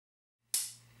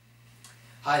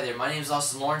Hi there, my name is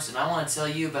Austin Lawrence, and I want to tell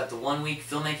you about the one-week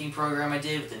filmmaking program I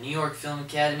did with the New York Film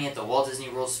Academy at the Walt Disney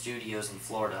World Studios in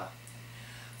Florida.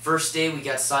 First day, we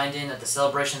got signed in at the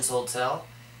Celebrations Hotel.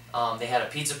 They had a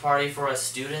pizza party for us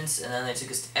students, and then they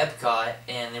took us to Epcot,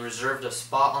 and they reserved a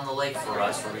spot on the lake for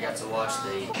us where we got to watch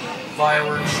the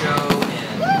fireworks show,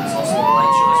 and there was also a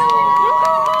light show as well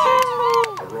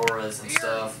where we project auroras and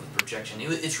stuff with projection.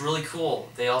 It's really cool.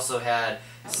 They also had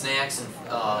snacks and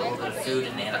a little bit of food,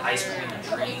 and they had ice cream and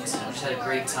drinks, and we just had a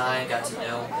great time. Got to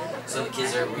know some of the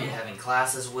kids that we were having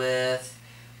classes with,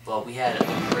 but we had a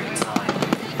great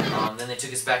time. Then they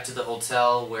took us back to the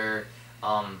hotel where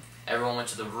everyone went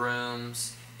to the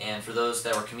rooms, and for those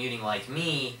that were commuting like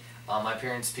me, my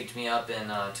parents picked me up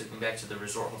and took me back to the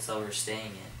resort hotel we were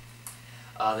staying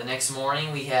in. The next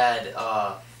morning we had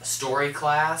a story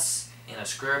class and a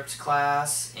script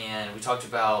class, and we talked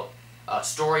about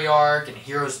story arc and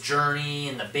hero's journey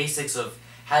and the basics of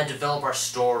how to develop our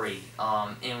story.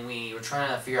 And we were trying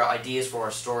to figure out ideas for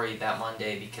our story that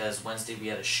Monday because Wednesday we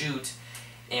had a shoot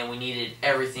and we needed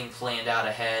everything planned out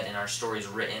ahead and our stories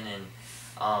written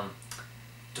and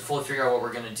to fully figure out what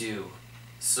we're going to do.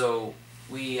 So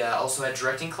we also had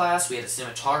directing class, we had a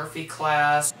cinematography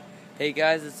class. Hey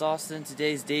guys, it's Austin.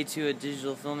 Today's day 2 of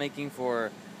digital filmmaking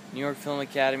for New York Film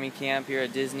Academy camp here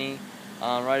at Disney.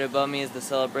 Right above me is the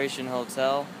Celebration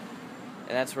Hotel,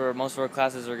 and that's where most of our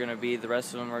classes are going to be. The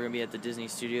rest of them are going to be at the Disney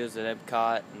Studios at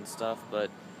Epcot and stuff, but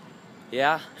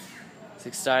yeah, it's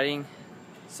exciting.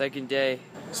 Second day.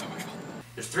 So much fun.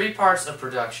 There's 3 parts of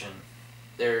production.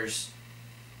 There's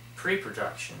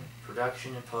pre-production,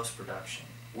 production, and post-production.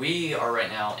 We are right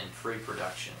now in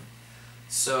pre-production.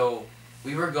 So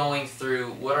we were going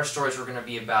through what our stories were going to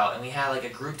be about, and we had like a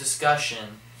group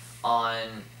discussion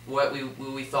on what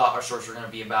we thought our stories were going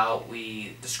to be about.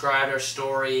 We described our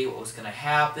story, what was going to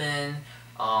happen.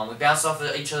 We bounced off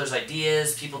of each other's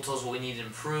ideas. People told us what we needed to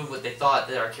improve, what they thought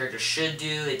that our characters should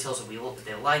do. They told us if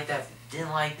they liked that, if they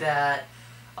didn't like that.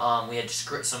 We had just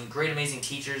some great, amazing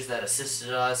teachers that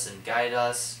assisted us and guided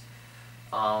us.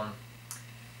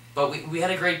 But we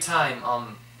had a great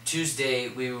time. Tuesday,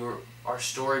 our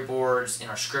storyboards and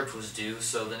our script was due,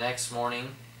 so the next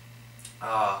morning,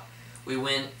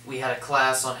 we had a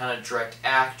class on how to direct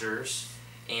actors,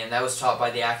 and that was taught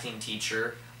by the acting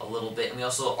teacher a little bit, and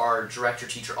our director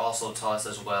teacher also taught us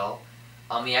as well.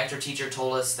 The actor teacher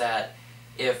told us that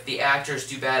if the actors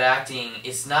do bad acting,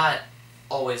 it's not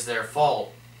always their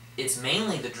fault. It's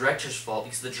mainly the director's fault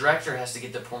because the director has to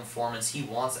get the performance he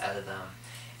wants out of them.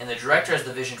 And the director has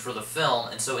the vision for the film,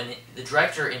 and so the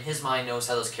director, in his mind, knows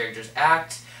how those characters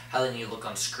act, how they need to look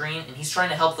on screen, and he's trying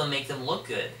to help them make them look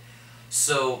good.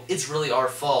 So it's really our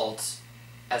fault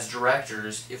as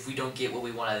directors if we don't get what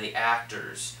we want out of the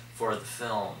actors for the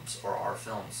films, or our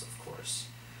films, of course.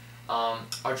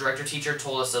 Our director teacher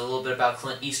told us a little bit about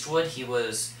Clint Eastwood. He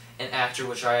was an actor,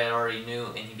 which I already knew,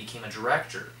 and he became a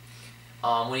director.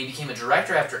 When he became a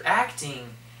director after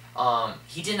acting,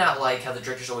 he did not like how the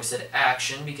directors always said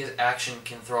action, because action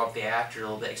can throw off the actor a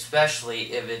little bit,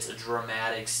 especially if it's a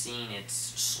dramatic scene, it's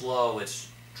slow, it's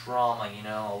drama, you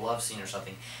know, a love scene or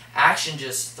something. Action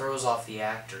just throws off the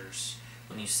actors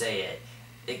when you say it.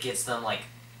 It gets them like,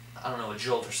 I don't know, a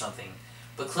jolt or something.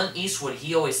 But Clint Eastwood,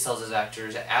 he always tells his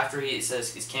actors, after he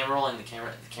says, is camera rolling, the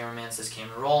cameraman says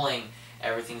camera rolling,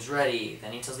 everything's ready,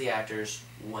 then he tells the actors,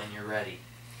 when you're ready.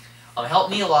 It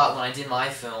helped me a lot when I did my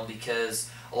film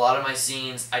because a lot of my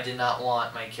scenes I did not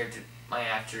want my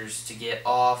actors to get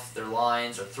off their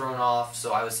lines or thrown off,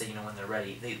 so I would say, you know, when they're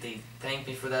ready. They thanked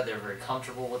me for that. They were very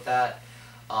comfortable with that.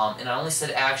 And I only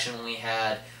said action when we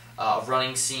had a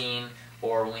running scene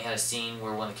or when we had a scene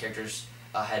where one of the characters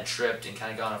had tripped and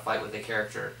kind of got in a fight with the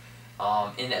character.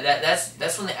 And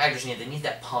that's when the actors need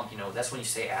that pump, you know. That's when you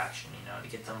say action, you know, to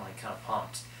get them like kind of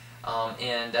pumped.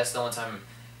 And that's the only time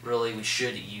really we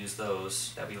should use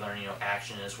those that we learn, you know.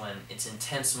 Action is when it's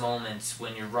intense moments,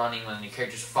 when you're running, when your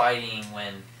character's fighting,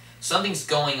 when something's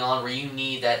going on where you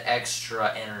need that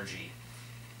extra energy.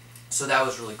 So that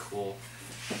was really cool.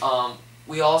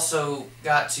 We also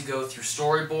got to go through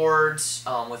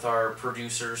storyboards with our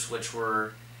producers, which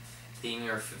were the New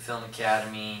York Film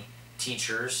Academy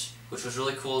teachers, which was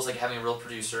really cool. It's like having a real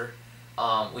producer.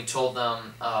 We told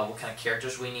them what kind of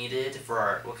characters we needed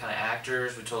for what kind of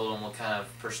actors. We told them what kind of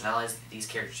personalities these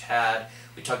characters had.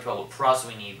 We talked about what props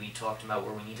we need. We talked about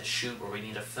where we need to shoot, where we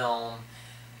need to film.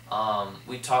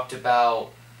 We talked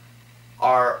about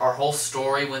our whole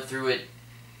story, went through it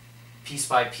piece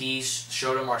by piece,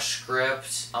 showed them our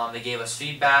script. They gave us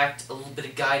feedback, a little bit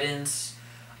of guidance.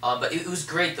 But it was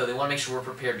great, though. They want to make sure we're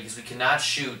prepared because we cannot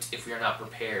shoot if we are not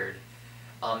prepared.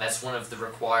 That's one of the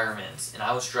requirements. And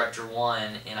I was director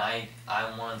 1, and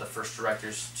I'm one of the first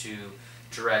directors to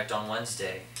direct on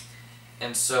Wednesday.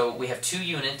 And so we have 2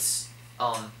 units,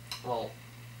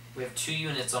 we have 2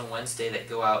 units on Wednesday that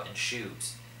go out and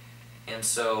shoot. And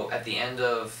so at the end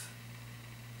of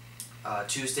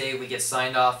Tuesday, we get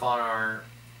signed off on our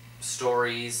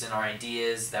stories and our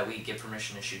ideas that we get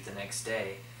permission to shoot the next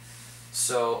day.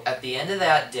 So at the end of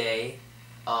that day,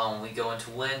 we go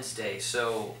into Wednesday.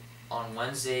 So on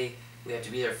Wednesday, we have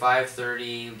to be there at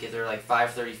 5:30. We get there like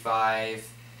 5:35.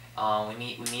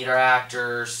 We meet our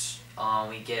actors.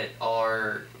 We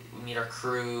meet our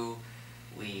crew.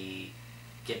 We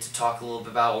get to talk a little bit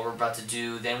about what we're about to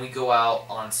do. Then we go out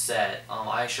on set.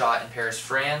 I shot in Paris,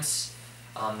 France.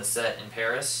 The set in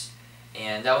Paris,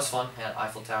 and that was fun. Had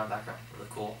Eiffel Tower in the background, really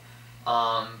cool.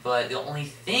 But the only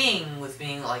thing with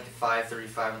being like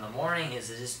 5:35 in the morning is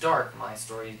it is dark. My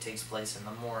story takes place in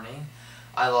the morning.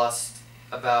 I lost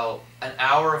about an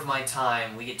hour of my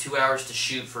time. We get 2 hours to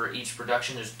shoot for each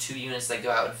production. There's 2 units that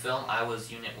go out and film. I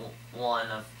was unit 1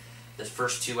 of the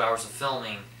first 2 hours of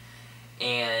filming,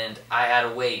 and I had to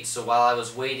wait. So while I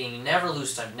was waiting, you never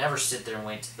lose time. Never sit there and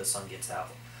wait till the sun gets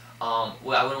out. I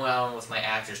went around with my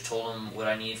actors, told them what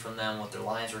I need from them, what their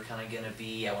lines were kind of going to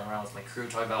be. I went around with my crew,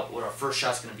 talking about what our first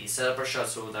shot's going to be, set up our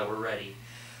shots so that we're ready.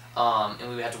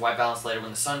 And we had to white balance later when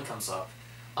the sun comes up.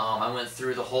 I went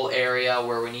through the whole area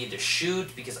where we need to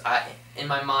shoot, because in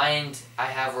my mind, I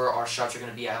have where our shots are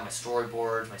going to be. I have my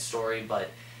storyboard, my story,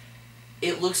 but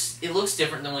it looks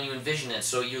different than when you envision it.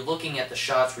 So you're looking at the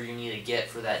shots where you need to get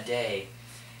for that day,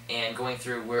 and going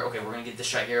through where, okay, we're going to get this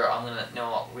shot here,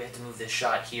 no, we have to move this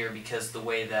shot here because the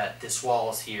way that this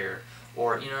wall is here,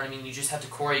 or, you know what I mean, you just have to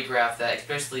choreograph that,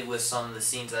 especially with some of the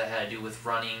scenes that I had to do with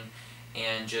running,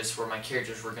 and just where my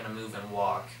characters were going to move and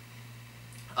walk.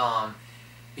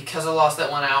 Because I lost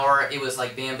that 1 hour, it was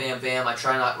like bam, bam, bam. I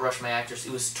try not to rush my actors.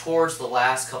 It was towards the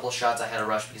last couple of shots I had to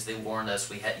rush because they warned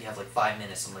us you have like 5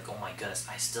 minutes. I'm like, oh my goodness,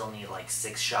 I still need like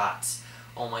 6 shots.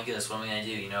 Oh my goodness, what am I going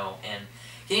to do, you know? And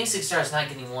getting 6 stars is not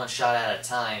getting 1 shot at a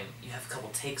time. You have a couple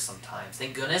takes sometimes.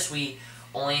 Thank goodness we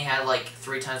only had like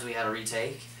 3 times we had a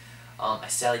retake. I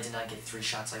sadly did not get 3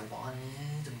 shots I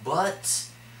wanted, but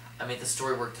I made the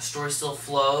story work. The story still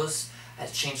flows. I had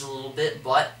to change a little bit,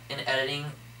 but in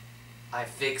editing, I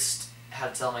fixed how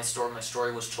to tell my story. My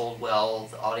story was told well.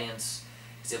 The audience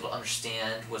is able to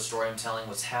understand what story I'm telling,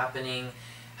 what's happening,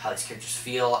 how these characters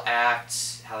feel,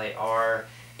 act, how they are.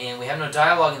 And we have no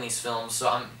dialogue in these films, so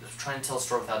I'm trying to tell a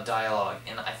story without dialogue.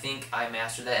 And I think I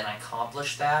mastered that and I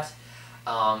accomplished that.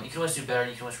 You can always do better,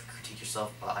 and you can always critique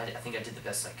yourself, but I think I did the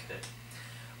best I could.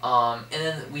 And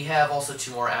then we have also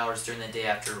 2 more hours during the day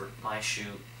after my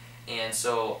shoot. And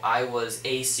so I was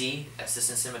AC,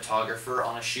 assistant cinematographer,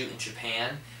 on a shoot in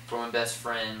Japan for my best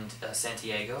friend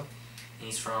Santiago. And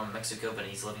he's from Mexico, but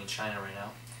he's living in China right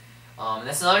now. And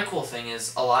that's another cool thing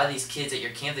is a lot of these kids at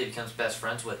your camp that he becomes best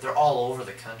friends with, they're all over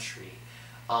the country.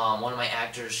 One of my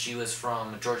actors, she was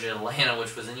from Georgia, Atlanta,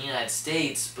 which was in the United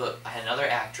States, but I had another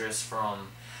actress from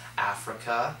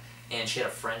Africa, and she had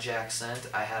a French accent.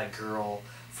 I had a girl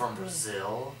from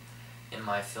Brazil in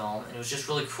my film, and it was just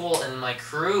really cool. And my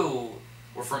crew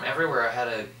were from everywhere. I had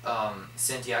a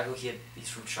Santiago, he's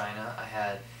from China. I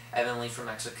had Evan Lee from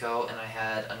Mexico, and I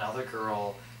had another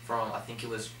girl from, I think it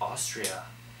was Austria.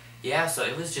 Yeah, so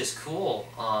it was just cool.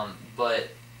 But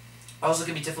also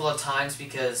can be difficult at times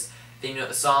because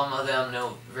some of them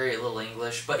know very little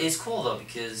English. But it's cool though,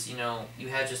 because you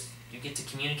get to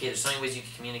communicate. There's so many ways you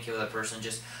can communicate with a person.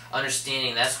 Just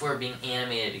understanding, that's where being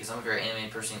animated, because I'm a very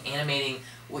animated person, animating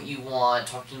what you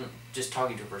want, just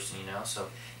talking to a person, So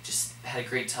just had a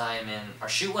great time, and our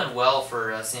shoot went well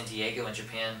for Santiago in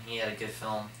Japan. He had a good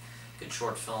film, good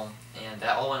short film, and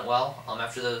that all went well.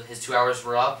 After his 2 hours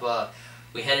were up,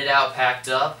 we headed out, packed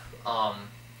up,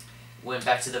 went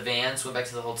back to the vans, went back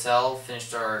to the hotel,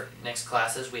 finished our next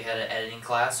classes. We had an editing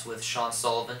class with Sean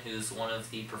Sullivan, who's one of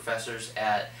the professors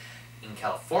in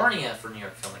California for New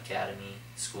York Film Academy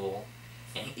School,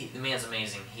 and the man's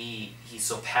amazing. He's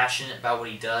so passionate about what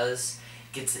he does.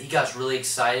 He got really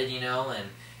excited, and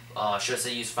showed us how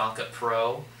to use Final Cut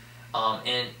Pro,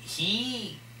 and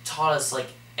he taught us like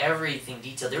everything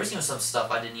detailed. There was some stuff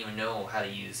I didn't even know how to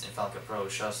use in Final Cut Pro. He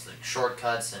showed us the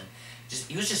shortcuts, and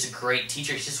he was just a great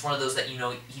teacher. He's just one of those that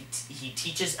he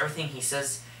teaches everything he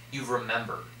says you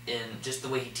remember, and just the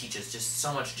way he teaches, just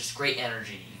so much, just great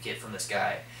energy you get from this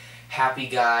guy. Happy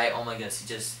guy, oh my goodness, he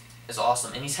just is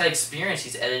awesome. And he's had experience,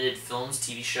 he's edited films,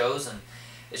 TV shows, and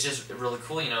it's just really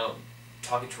cool,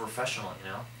 talking to a professional,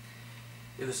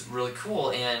 It was really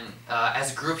cool, and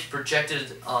as a group he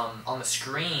projected on the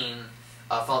screen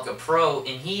Final Cut Pro,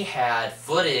 and he had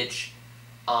footage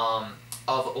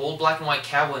of old black and white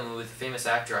cowboy movie with a famous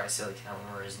actor. I sadly cannot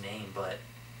remember his name, but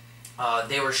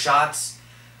they were shots,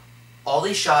 all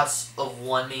these shots of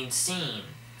one main scene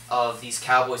of these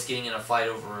cowboys getting in a fight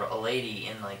over a lady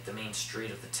in like the main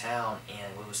street of the town.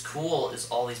 And what was cool is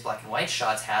all these black and white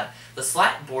shots had the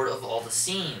slat board of all the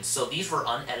scenes. So these were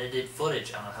unedited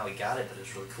footage. I don't know how we got it, but it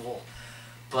was really cool.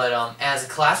 But as a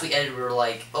class we edited, we were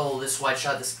like, oh, this white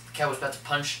shot, this cowboy's about to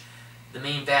punch the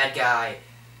main bad guy.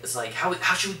 It's like, how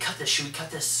should we cut this? Should we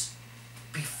cut this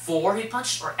before he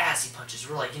punches or as he punches?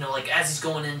 We're like, like as he's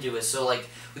going into it. So like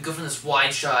we go from this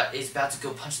wide shot, he's about to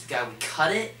go punch the guy, we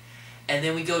cut it, and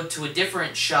then we go to a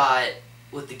different shot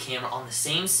with the camera on the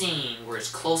same scene where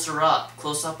it's close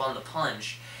up on the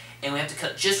punch, and we have to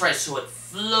cut just right so it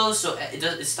flows, so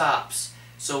it stops.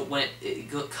 So when it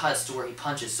cuts to where he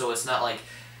punches, so it's not like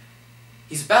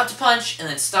he's about to punch and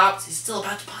then stops, he's still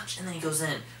about to punch and then he goes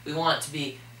in. We want it to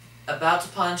be about to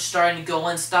punch, starting to go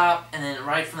in, stop, and then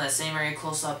right from that same area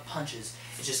close up punches.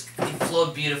 It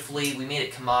flowed beautifully. We made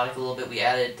it comedic a little bit. We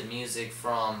added the music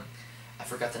from, I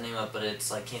forgot the name of it, but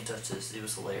it's like Can't Touch This. It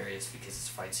was hilarious because it's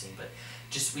a fight scene. But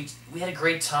just we had a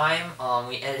great time.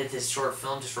 We edited this short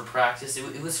film just for practice.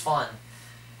 It was fun.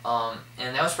 And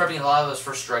that was prepping a lot of those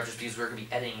first directors because we were going to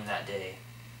be editing that day.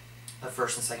 The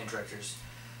first and second directors.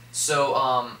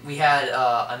 So we had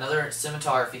another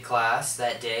cinematography class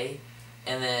that day.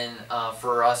 And then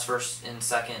for us first and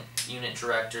second unit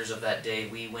directors of that day,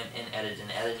 we went and edited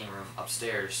an editing room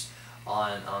upstairs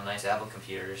on nice Apple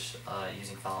computers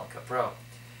using Final Cut Pro.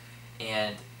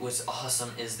 And what's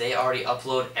awesome is they already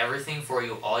upload everything for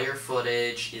you. All your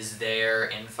footage is there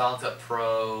in Final Cut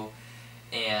Pro,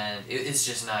 and it's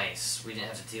just nice. We didn't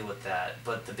have to deal with that.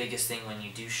 But the biggest thing when you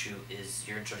do shoot is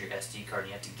you're in charge of your SD card, and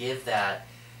you have to give that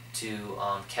to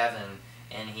Kevin,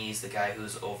 and he's the guy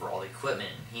who's over all the equipment.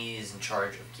 He's in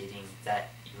charge of getting that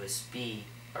USB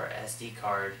or SD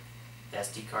card, the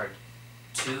SD card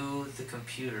to the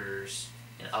computers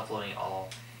and uploading it all.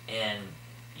 And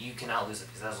you cannot lose it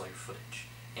because that's all your footage.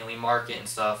 And we mark it and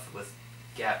stuff with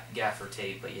gaffer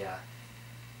tape, but yeah.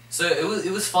 So it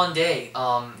was fun day.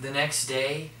 The next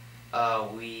day,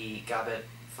 we got up at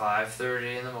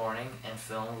 5:30 in the morning and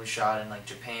filmed. We shot in like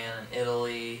Japan and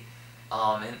Italy.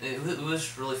 And it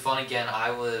was really fun. Again,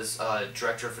 I was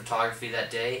director of photography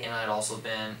that day, and I'd also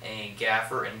been a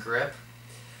gaffer and grip,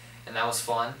 and that was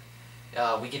fun.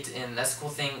 We get to, and that's the cool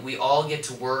thing, we all get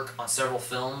to work on several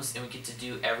films, and we get to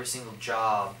do every single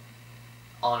job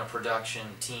on a production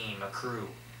team, a crew,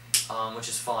 which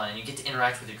is fun. And you get to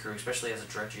interact with your crew, especially as a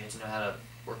director. You have to know how to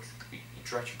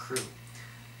direct your crew.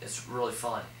 It's really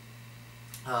fun.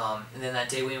 And then that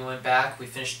day we went back, we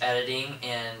finished editing,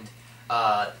 and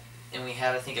we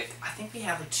had, I think we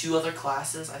had like 2 other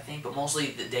classes, but mostly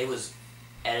the day was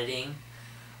editing,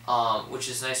 which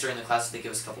is nice. During the classes they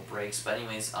give us a couple breaks. But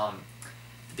anyways,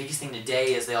 the biggest thing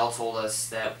today is they all told us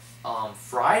that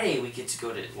Friday we get to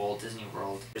go to Walt Disney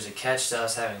World. There's a catch to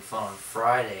us having fun on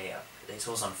Friday. They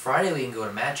told us on Friday we can go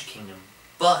to Magic Kingdom,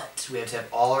 but we have to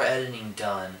have all our editing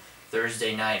done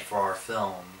Thursday night for our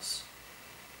films.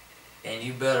 And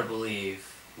you better believe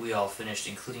we all finished,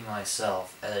 including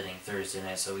myself, editing Thursday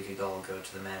night so we could all go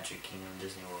to the Magic Kingdom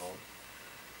Disney World.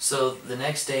 So the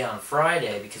next day on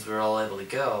Friday, because we were all able to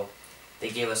go, they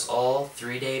gave us all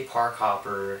 3-day park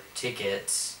hopper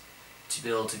tickets to be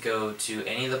able to go to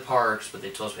any of the parks, but they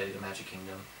told us we had to go to Magic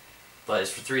Kingdom. But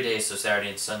it's for 3 days, so Saturday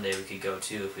and Sunday we could go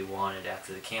too if we wanted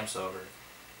after the camp's over.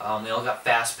 They all got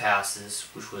fast passes,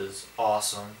 which was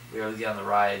awesome. We were able to get on the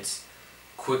rides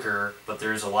quicker, but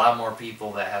there's a lot more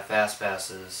people that have fast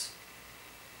passes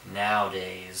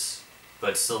nowadays,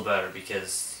 but it's still better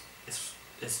because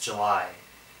it's July.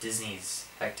 Disney's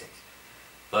hectic.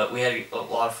 But we had a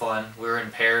lot of fun. We were in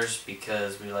pairs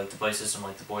because we like the buddy system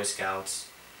like the Boy Scouts.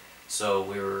 So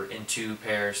we were in 2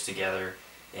 pairs together,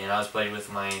 and I was buddied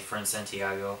with my friend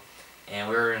Santiago, and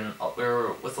we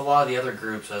were with a lot of the other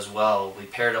groups as well. We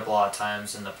paired up a lot of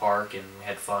times in the park, and we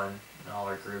had fun in all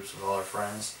our groups with all our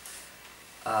friends.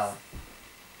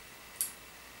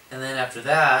 And then after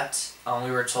that,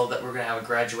 we were told that we were going to have a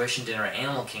graduation dinner at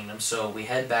Animal Kingdom, so we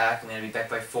head back, and we had to be back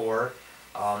by 4.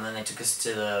 And then they took us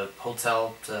to the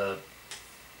hotel to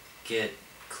get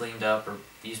cleaned up or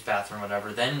use bathroom or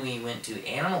whatever. Then we went to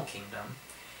Animal Kingdom,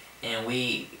 and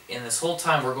in this whole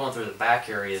time we're going through the back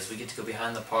areas. We get to go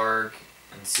behind the park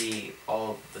and see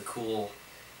all the cool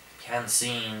behind the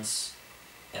scenes.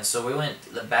 And so we went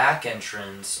to the back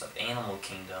entrance of Animal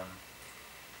Kingdom.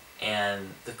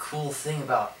 And the cool thing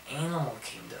about Animal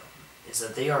Kingdom is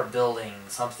that they are building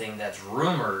something that's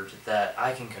rumored that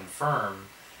I can confirm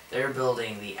they're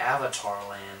building the Avatar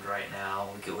land right now,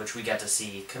 which we got to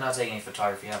see. Could not take any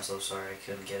photography. I'm so sorry. I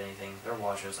couldn't get anything. They're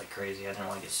watching us like crazy. I didn't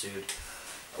want to get sued.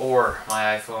 Or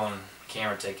my iPhone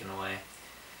camera taken away.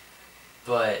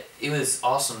 But it was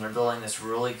awesome. They're building this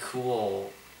really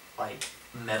cool, like,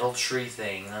 metal tree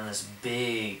thing, and then this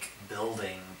big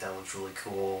building that looks really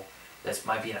cool. That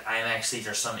might be an IMAX theater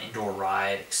or some indoor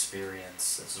ride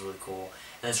experience. This is really cool.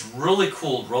 And it's really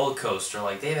cool roller coaster.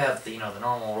 Like, they have the, the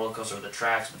normal roller coaster with the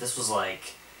tracks, but this was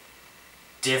like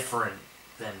different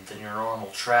than your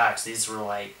normal tracks. These were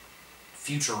like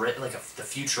the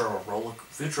future of roller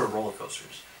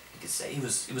coasters. You could say it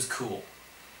was cool.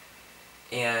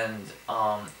 And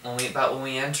when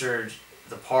we entered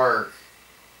the park,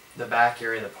 the back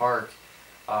area of the park,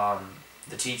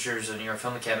 the teachers of New York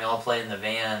Film Academy all played in the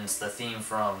vans the theme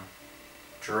from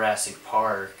Jurassic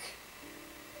Park,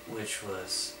 which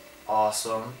was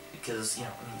awesome because,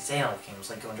 it's Animal Kingdom, it's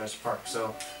like going to Jurassic Park.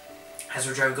 So as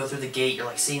we're driving, go through the gate, you're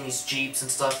like seeing these Jeeps and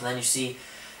stuff, and then you see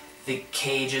the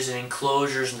cages and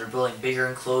enclosures, and they're building bigger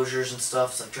enclosures and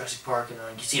stuff. It's like Jurassic Park, and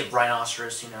then you see a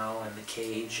rhinoceros, in the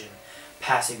cage, and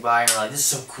passing by, and you're like, this is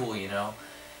so cool, And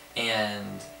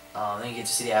then you get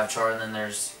to see the Avatar, and then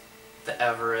there's the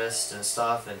Everest and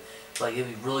stuff, and like it'd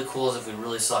be really cool as if we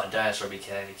really saw a dinosaur be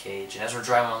kept in a cage. And as we're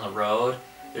driving on the road,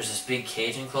 there's this big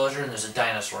cage enclosure, and there's a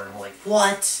dinosaur, and we're like,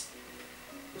 what?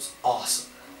 It was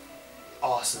awesome.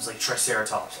 Awesome. It's like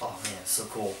Triceratops. Oh man, it's so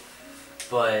cool.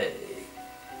 But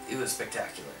it was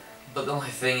spectacular. But the only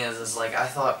thing is like, I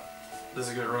thought, this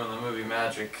is gonna ruin the movie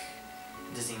magic,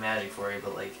 Disney magic for you,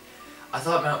 but like, I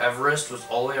thought Mount Everest was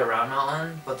all the way around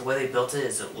mountain, but the way they built it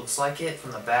is it looks like it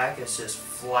from the back. It's just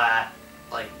flat,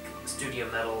 like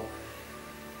studio metal.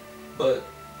 But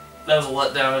that was a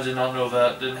letdown. I did not know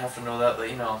that. Didn't have to know that, but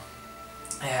it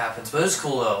happens. But it was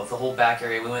cool though. The whole back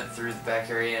area. We went through the back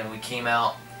area and we came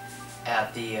out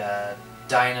at the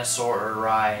dinosaur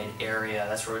ride area.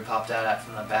 That's where we popped out at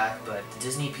from the back. But the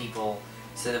Disney people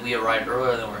said that we arrived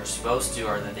earlier than we were supposed to,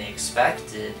 or that they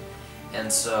expected, and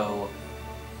so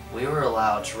we were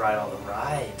allowed to ride all the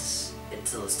rides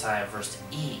until it's time for us to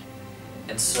eat.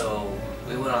 And so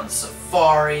we went on the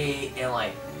safari, and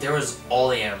like there was all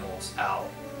the animals out.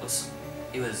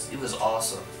 It was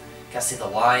awesome. Got to see the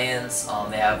lions.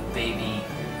 They have baby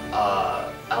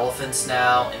elephants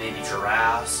now and baby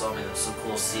giraffes. So it was so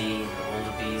cool to see the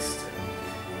wildebeest,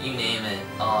 and you name it.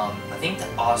 I think the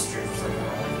ostrich was like one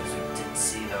of the only things we didn't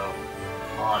see though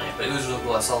on it, but it was really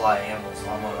cool. I saw a lot of animals, a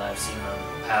lot more than I've seen them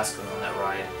past going on that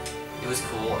ride. It was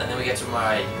cool, and then we got to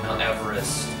ride Mount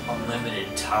Everest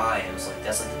unlimited times. Like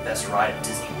that's like the best ride at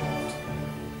Disney World,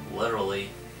 literally.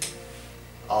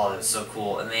 Oh, it was so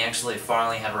cool, and they actually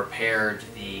finally had repaired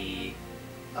the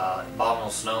abominable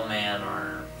snowman,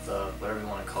 or the whatever you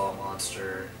want to call it,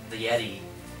 monster. The Yeti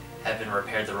had been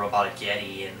repaired, the robotic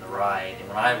Yeti in the ride, and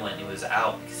when I went, it was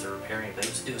out because they're repairing it. But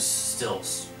it was still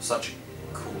such a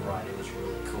cool ride. It was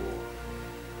really cool.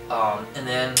 And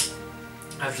then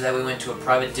after that, we went to a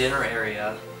private dinner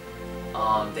area.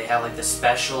 They have like the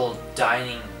special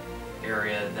dining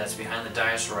area that's behind the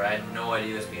dinosaur. I had no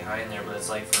idea it was behind there, but it's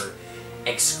like for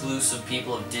exclusive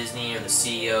people of Disney, or the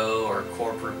CEO or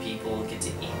corporate people who get to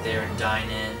eat there and dine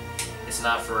in. It's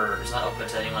not open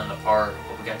to anyone in the park,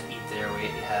 but we got to eat there. We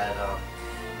had a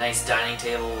nice dining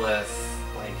table with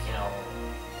like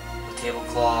the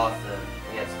tablecloth, and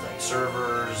we had like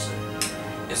servers, and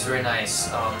it was very nice.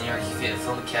 New York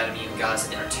Film Academy even got us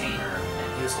an entertainer,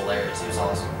 and he was hilarious. He was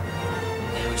awesome.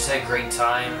 And we just had a great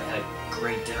time, had a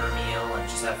great dinner meal, and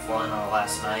just had fun on our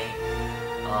last night.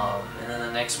 And then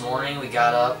the next morning we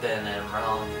got up, and then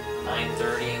around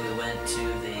 9:30 we went to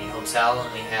the hotel,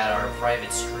 and we had our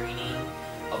private screening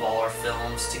of all our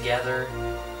films together,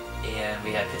 and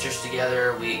we had pictures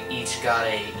together. We each got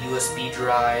a USB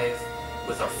drive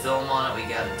with our film on it. We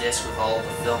got a disc with all the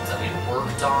films that we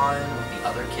worked on, with the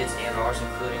other kids and ours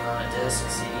including on a disc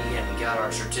CD, and we got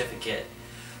our certificate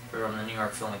from the New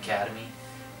York Film Academy,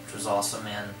 which was awesome.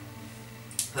 And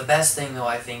the best thing though,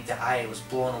 I think, that I was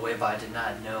blown away by, I did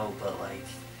not know, but like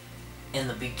in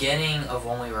the beginning of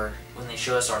when they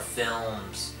show us our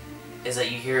films, is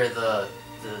that you hear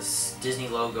this Disney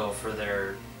logo for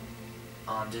their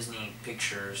Disney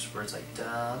pictures, where it's like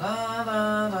da da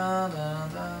da da da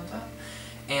da da.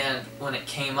 And when it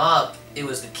came up, it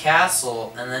was the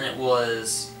castle, and then it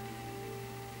was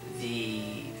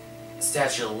the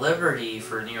Statue of Liberty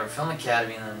for New York Film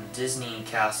Academy, and then the Disney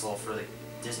Castle for the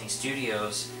Disney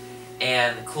Studios.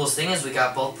 And the coolest thing is we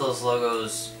got both those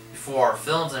logos before our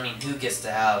films. I mean, who gets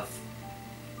to have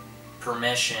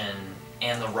permission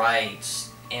and the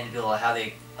rights and to be able to have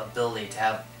the ability to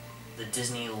have the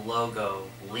Disney logo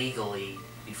legally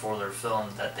before they're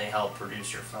filmed that they help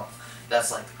produce your film.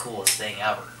 That's like the coolest thing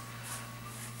ever.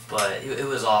 But it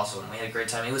was awesome. We had a great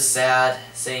time. It was sad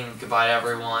saying goodbye to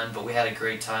everyone, but we had a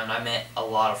great time. I met a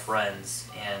lot of friends,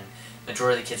 and the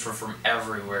majority of the kids were from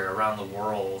everywhere around the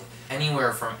world.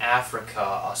 Anywhere from Africa,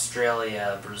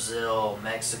 Australia, Brazil,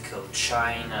 Mexico,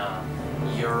 China,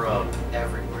 Europe,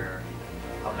 everywhere.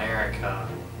 America,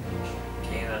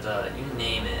 Canada, you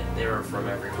name it, they were from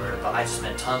everywhere. But I just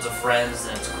met tons of friends,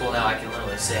 and it's cool now. I can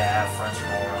literally say I have friends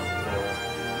from all around the world.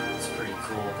 It's pretty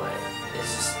cool, but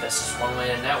that's just one way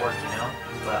to network, you know?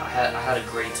 But I had a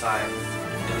great time.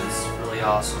 It was really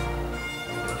awesome.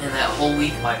 And that whole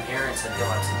week, my parents had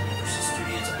gone to the Universal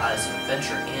Studios as an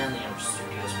adventure and the Universal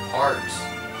Studios parks.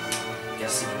 Got to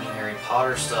see the new Harry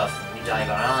Potter stuff, the new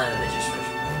Diagon Island that they just finished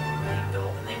being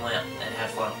built. And they went and had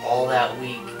fun all that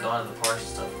week going to the parks and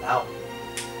stuff without me.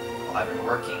 Well, I've been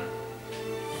working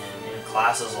and in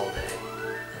classes all day,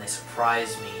 and they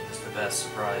surprised me. It was the best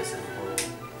surprise in the world.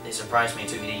 They surprised me,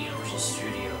 took me to Universal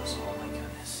Studios. Oh my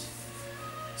goodness.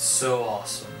 So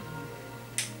awesome.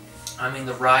 I mean,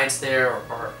 the rides there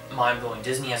are mind-blowing.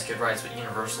 Disney has good rides, but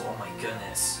Universal, oh my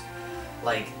goodness.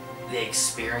 Like, the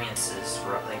experiences,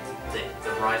 like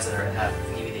the rides that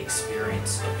give you the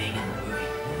experience of being in the movie.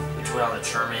 We went on the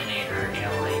Terminator,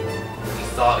 and like, we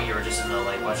thought you were just in the,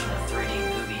 like, watching a 3D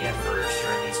movie at first,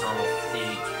 or in these normal,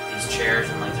 these chairs,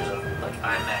 and like, there's a, like,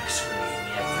 IMAX screen, and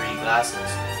you have 3D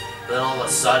glasses. But then all of a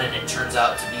sudden, it turns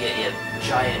out to be a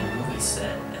giant movie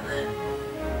set, and then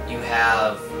you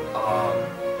have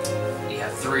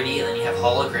 3D, and then you have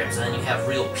holograms, and then you have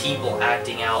real people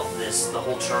acting out the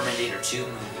whole Terminator 2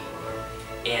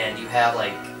 movie. And you have,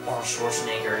 like, Arnold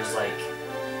Schwarzenegger is, like,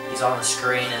 he's on the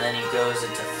screen, and then he goes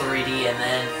into 3D, and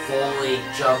then fully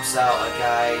jumps out a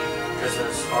guy, dressed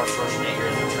as Arnold Schwarzenegger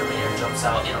as the Terminator, jumps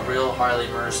out in a real Harley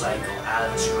motorcycle out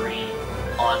of the screen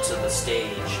onto the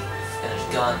stage. And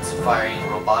there's guns firing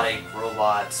robotic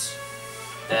robots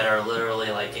that are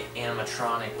literally like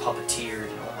animatronic, puppeteered,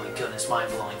 and oh my goodness,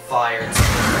 mind-blowing fire and stuff.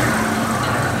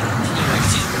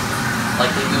 Like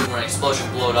they moved when an explosion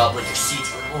blew up, like your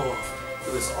seats were, oh,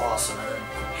 it was awesome. And then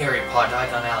Harry Potter,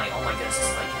 Diagon Alley, oh my goodness,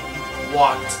 it's like you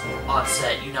walked on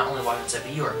set, you not only walked on set,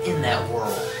 but you are in that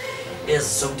world. It is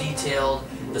so detailed,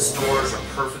 the stores are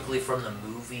perfectly from the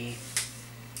movie.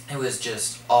 It was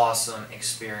just awesome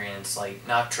experience. Like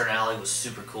Nocturne Alley was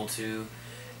super cool too,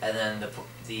 and then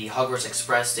the Hogwarts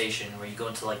Express station where you go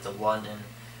into like the London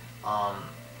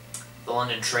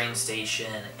train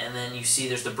station, and then you see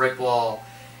there's the brick wall,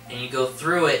 and you go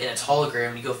through it, and it's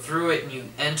hologram. You go through it, and you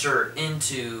enter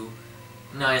into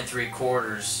 9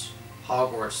 3/4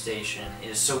 Hogwarts station. It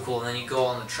is so cool. And then you go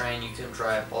on the train. You can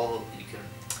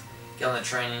get on the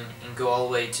train and go all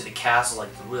the way to the castle,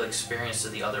 like the real experience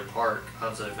of the other park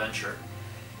of the adventure.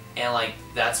 And like,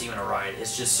 that's even a ride.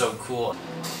 It's just so cool.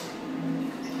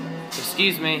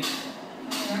 Excuse me.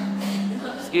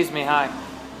 Excuse me, hi.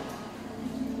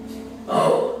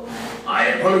 Oh, I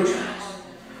apologize.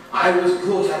 I was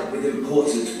caught up with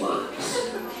important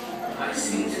works. I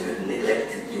seem to have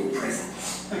neglected your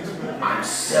presence. I'm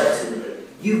certain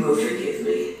you will forgive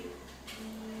me.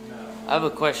 I have a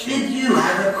question. Did you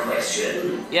have a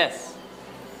question? Yes.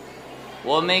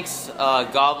 What makes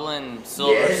Goblin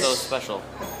Silver so special?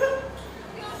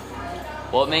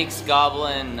 What makes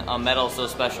Goblin Metal so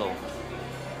special?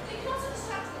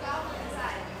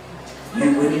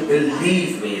 You wouldn't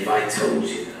believe me if I told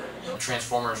you.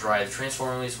 Transformers ride. The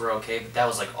Transformers movies were okay, but that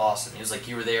was like awesome. It was like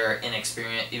you were there in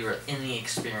experience. You were in the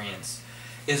experience.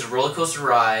 It was a roller coaster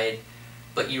ride,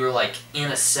 but you were like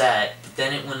in a set. But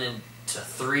then it went into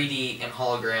 3D and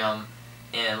hologram,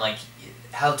 and like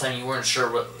half the time you weren't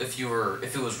sure if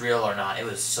it was real or not. It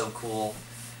was so cool.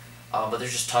 But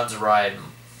there's just tons of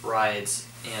rides,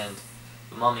 and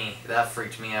Mummy, that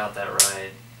freaked me out, that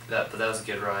ride. But that was a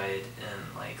good ride,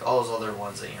 and like all those other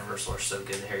ones at Universal are so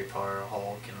good. Harry Potter,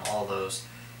 Hulk, and all those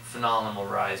phenomenal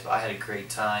rides. But I had a great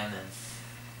time, and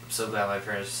I'm so glad my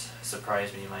parents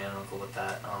surprised me, my aunt and uncle, with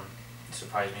that.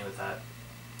 Surprised me with that.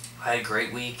 I had a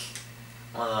great week,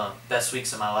 one of the best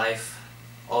weeks of my life.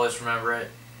 Always remember it.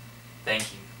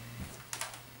 Thank you.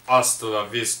 Hasta la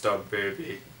vista,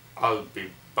 baby. I'll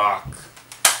be back.